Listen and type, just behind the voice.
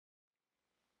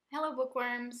Hello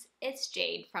bookworms, it's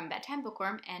Jade from Bedtime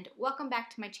Bookworm and welcome back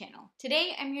to my channel.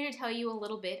 Today I'm here to tell you a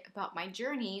little bit about my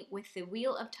journey with the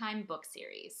Wheel of Time book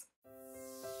series.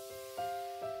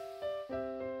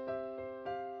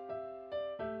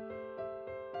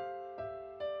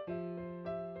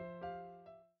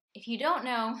 If you don't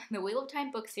know, the Wheel of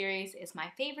Time book series is my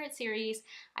favorite series.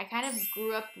 I kind of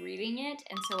grew up reading it,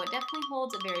 and so it definitely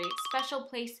holds a very special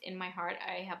place in my heart.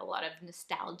 I have a lot of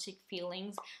nostalgic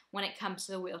feelings when it comes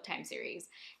to the Wheel of Time series.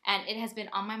 And it has been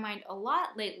on my mind a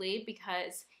lot lately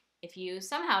because if you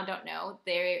somehow don't know,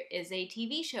 there is a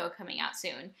TV show coming out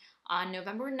soon. On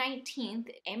November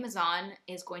 19th, Amazon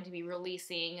is going to be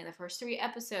releasing the first 3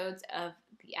 episodes of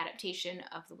the adaptation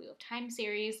of the Wheel of Time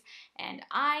series, and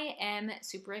I am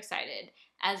super excited.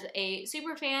 As a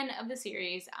super fan of the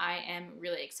series, I am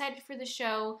really excited for the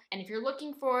show, and if you're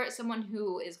looking for someone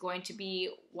who is going to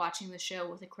be watching the show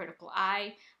with a critical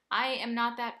eye, I am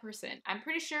not that person. I'm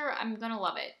pretty sure I'm gonna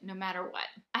love it, no matter what.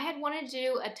 I had wanted to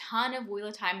do a ton of Wheel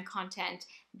of Time content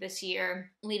this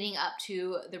year leading up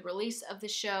to the release of the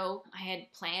show. I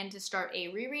had planned to start a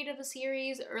reread of the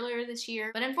series earlier this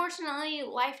year, but unfortunately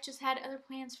life just had other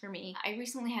plans for me. I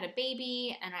recently had a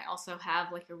baby, and I also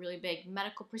have like a really big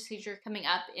medical procedure coming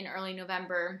up in early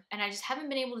November, and I just haven't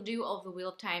been able to do all of the Wheel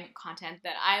of Time content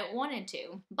that I wanted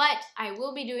to. But I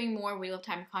will be doing more Wheel of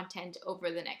Time content over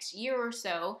the next year or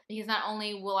so, because not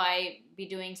only will I be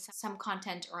doing some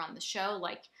content around the show,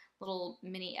 like little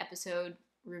mini episode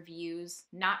reviews,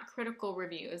 not critical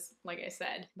reviews, like I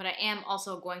said, but I am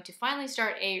also going to finally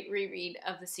start a reread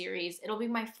of the series. It'll be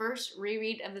my first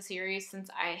reread of the series since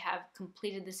I have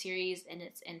completed the series in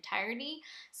its entirety,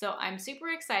 so I'm super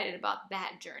excited about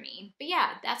that journey. But yeah,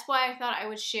 that's why I thought I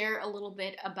would share a little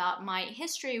bit about my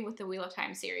history with the Wheel of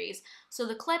Time series. So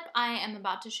the clip I am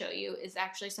about to show you is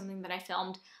actually something that I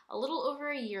filmed a little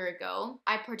over a year ago.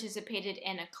 I participated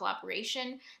in a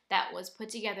collaboration that was put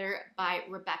together by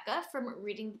Rebecca from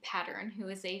Reading the Pattern, who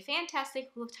is a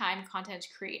fantastic Wheel of Time content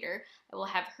creator. I will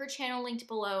have her channel linked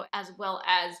below, as well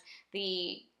as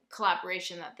the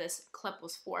collaboration that this clip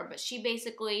was for, but she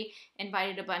basically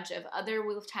invited a bunch of other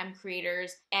Wheel of Time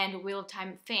creators and Wheel of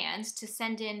Time fans to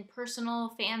send in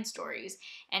personal fan stories,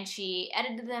 and she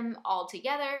edited them all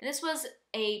together. This was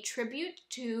a tribute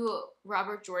to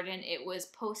Robert Jordan. It was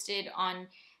posted on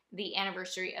the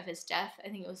anniversary of his death. I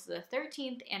think it was the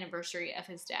 13th anniversary of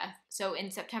his death, so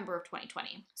in September of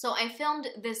 2020. So I filmed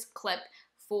this clip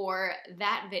for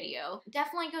that video.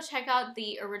 Definitely go check out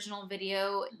the original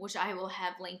video, which I will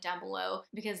have linked down below,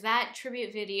 because that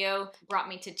tribute video brought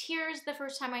me to tears the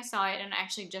first time I saw it, and I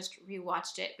actually just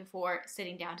rewatched it before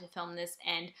sitting down to film this,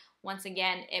 and once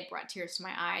again, it brought tears to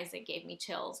my eyes. It gave me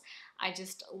chills. I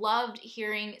just loved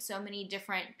hearing so many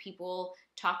different people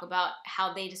talk about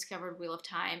how they discovered Wheel of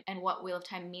Time and what Wheel of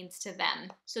Time means to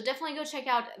them. So definitely go check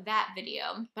out that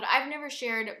video. But I've never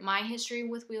shared my history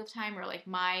with Wheel of Time, or like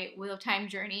my Wheel of Time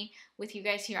journey, with you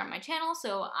guys here on my channel,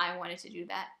 so I wanted to do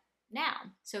that now.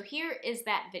 So here is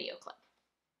that video clip.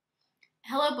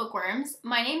 Hello bookworms,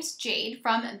 my name's Jade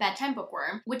from Bedtime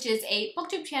Bookworm, which is a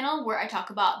booktube channel where I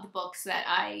talk about the books that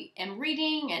I am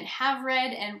reading and have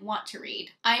read and want to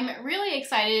read. I'm really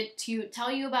excited to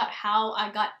tell you about how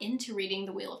I got into reading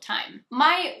the Wheel of Time.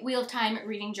 My Wheel of Time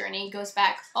reading journey goes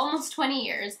back almost 20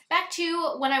 years, back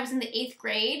to when I was in the 8th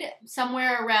grade,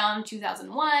 somewhere around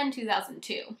 2001,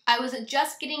 2002. I was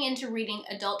just getting into reading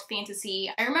adult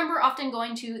fantasy. I remember often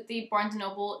going to the Barnes &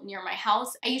 Noble near my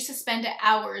house. I used to spend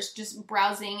hours just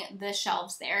browsing the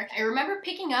shelves there. I remember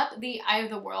picking up The Eye of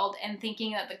the World and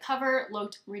thinking that the cover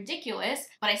looked ridiculous,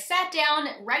 but I sat down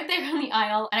right there on the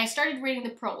aisle and I started reading the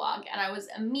prologue, and I was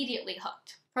immediately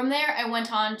hooked. From there, I went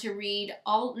on to read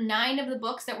all 9 of the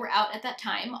books that were out at that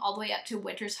time, all the way up to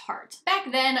Winter's Heart.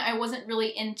 Back then, I wasn't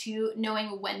really into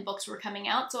knowing when books were coming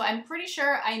out, so I'm pretty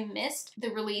sure I missed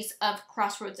the release of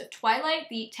Crossroads of Twilight,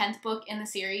 the 10th book in the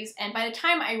series, and by the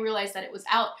time I realized that it was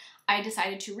out, I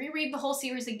decided to reread the whole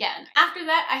series again. After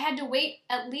that, I had to wait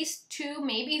at least 2,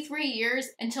 maybe 3 years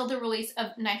until the release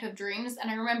of Knife of Dreams, and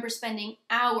I remember spending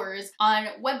hours on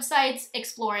websites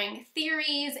exploring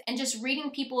theories and just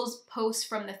reading people's posts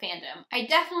from the fandom. I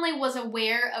definitely was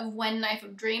aware of when Knife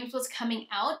of Dreams was coming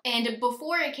out, and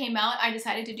before it came out, I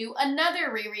decided to do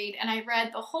another reread, and I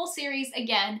read the whole series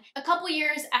again. A couple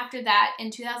years after that,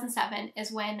 in 2007,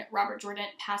 is when Robert Jordan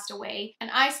passed away, and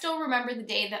I still remember the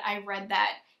day that I read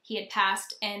that he had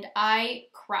passed, and I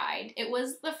cried. It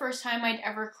was the first time I'd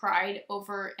ever cried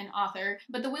over an author,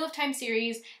 but the Wheel of Time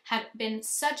series had been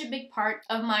such a big part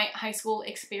of my high school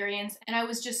experience, and I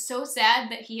was just so sad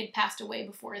that he had passed away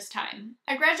before his time.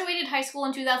 I graduated high school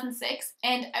in 2006,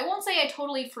 and I won't say I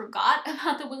totally forgot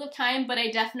about the Wheel of Time, but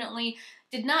I definitely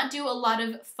did not do a lot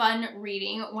of fun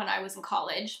reading when I was in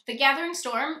college. The Gathering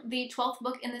Storm, the 12th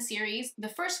book in the series, the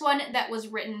first one that was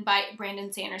written by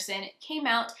Brandon Sanderson, came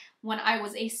out when I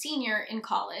was a senior in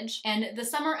college. And the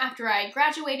summer after I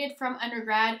graduated from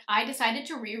undergrad, I decided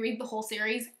to reread the whole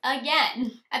series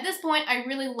again. At this point, I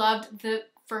really loved the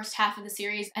first half of the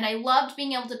series, and I loved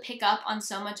being able to pick up on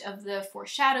so much of the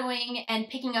foreshadowing and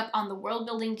picking up on the world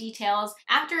building details.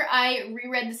 After I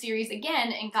reread the series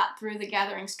again and got through The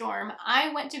Gathering Storm,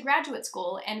 I went to graduate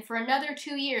school, and for another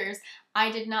 2 years, I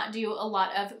did not do a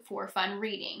lot of for fun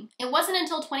reading. It wasn't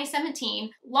until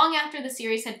 2017, long after the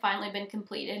series had finally been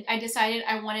completed, I decided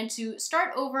I wanted to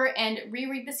start over and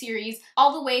reread the series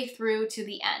all the way through to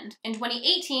the end. In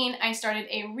 2018, I started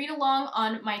a read-along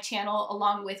on my channel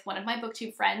along with one of my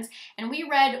booktube friends, and we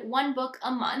read one book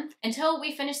a month until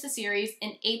we finished the series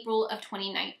in April of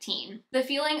 2019. The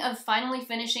feeling of finally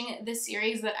finishing this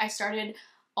series that I started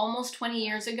almost 20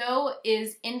 years ago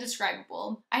is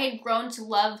indescribable. I had grown to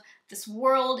love this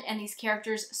world and these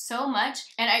characters so much,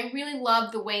 and I really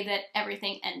love the way that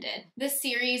everything ended. This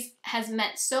series has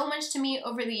meant so much to me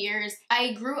over the years.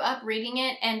 I grew up reading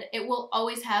it, and it will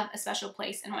always have a special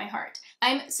place in my heart.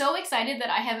 I'm so excited that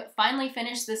I have finally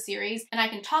finished this series, and I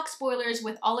can talk spoilers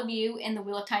with all of you in the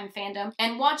Wheel of Time fandom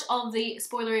and watch all of the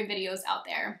spoilery videos out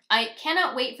there. I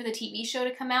cannot wait for the TV show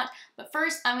to come out, but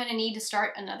first I'm going to need to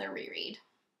start another reread.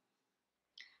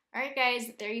 Alright guys,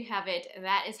 there you have it.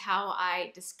 That is how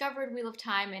I discovered Wheel of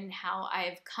Time and how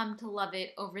I've come to love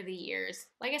it over the years.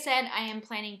 Like I said, I am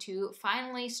planning to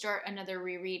finally start another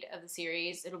reread of the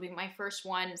series. It'll be my first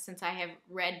one since I have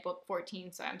read book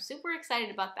 14, so I'm super excited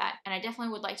about that. And I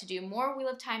definitely would like to do more Wheel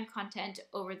of Time content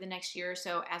over the next year or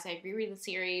so as I reread the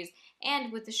series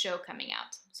and with the show coming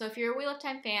out. So if you're a Wheel of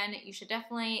Time fan, you should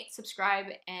definitely subscribe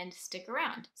and stick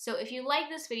around. So if you like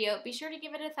this video, be sure to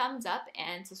give it a thumbs up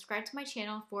and subscribe to my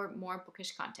channel for more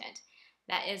bookish content.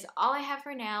 That is all I have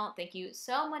for now. Thank you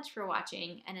so much for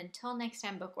watching, and until next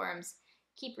time, bookworms,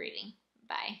 keep reading.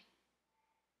 Bye.